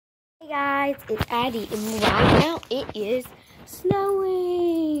Guys, it's Addie, and right now it is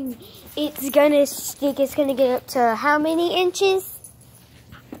snowing. It's gonna get up to how many inches?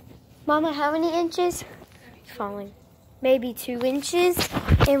 Mama, how many inches? It's falling. Maybe 2 inches.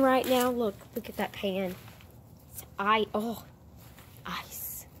 And right now, look at that pan. It's ice.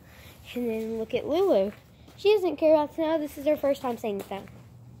 And then look at Lulu. She doesn't care about snow. This is her first time seeing snow.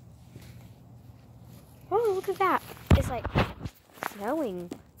 Oh, look at that. It's like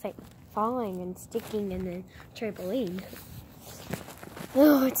snowing. It's like falling and sticking in the trampoline.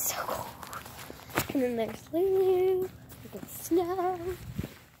 Oh, it's so cold. And then there's Lulu. Look at the snow.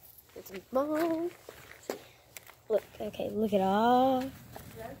 There's some mom. Look, okay, look at all.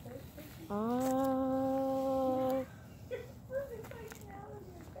 Oh.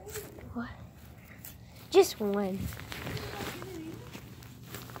 What? Just one.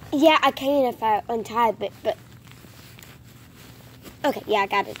 Yeah, I can if I untie it, but. Okay, yeah, I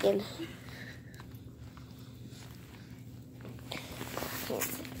got it then.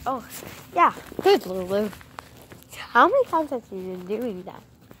 Oh, yeah, good, Lulu. How many times has she been doing that?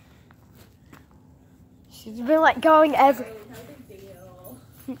 She's been like going every.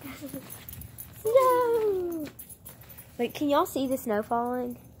 No. Wait, can y'all see the snow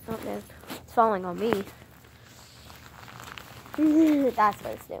falling? I don't know. It's falling on me. That's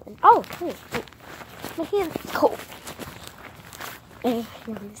what it's doing. Oh, cool. My hand's cold. And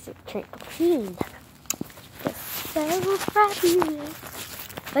here's the trampoline. It's so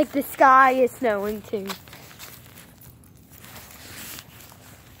fabulous. Like the sky is snowing too.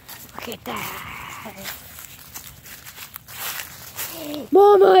 Look at that.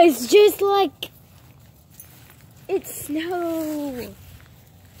 Mama, it's just like it's snow.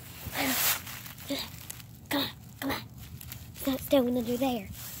 Come on. It's not snowing under there.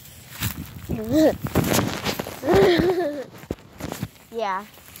 Yeah.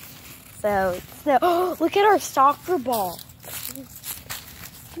 So it's snow. Oh, look at our soccer ball.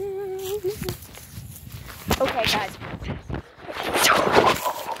 Okay, guys.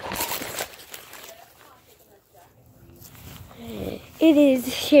 It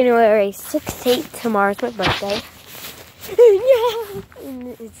is January 16th. Tomorrow's my birthday. Yeah.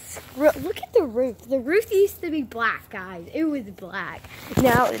 And look at the roof. The roof used to be black, guys. It was black.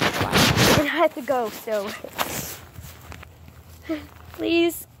 Now it's white. And I have to go, so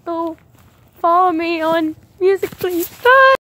please go follow me on Musical.ly. Bye.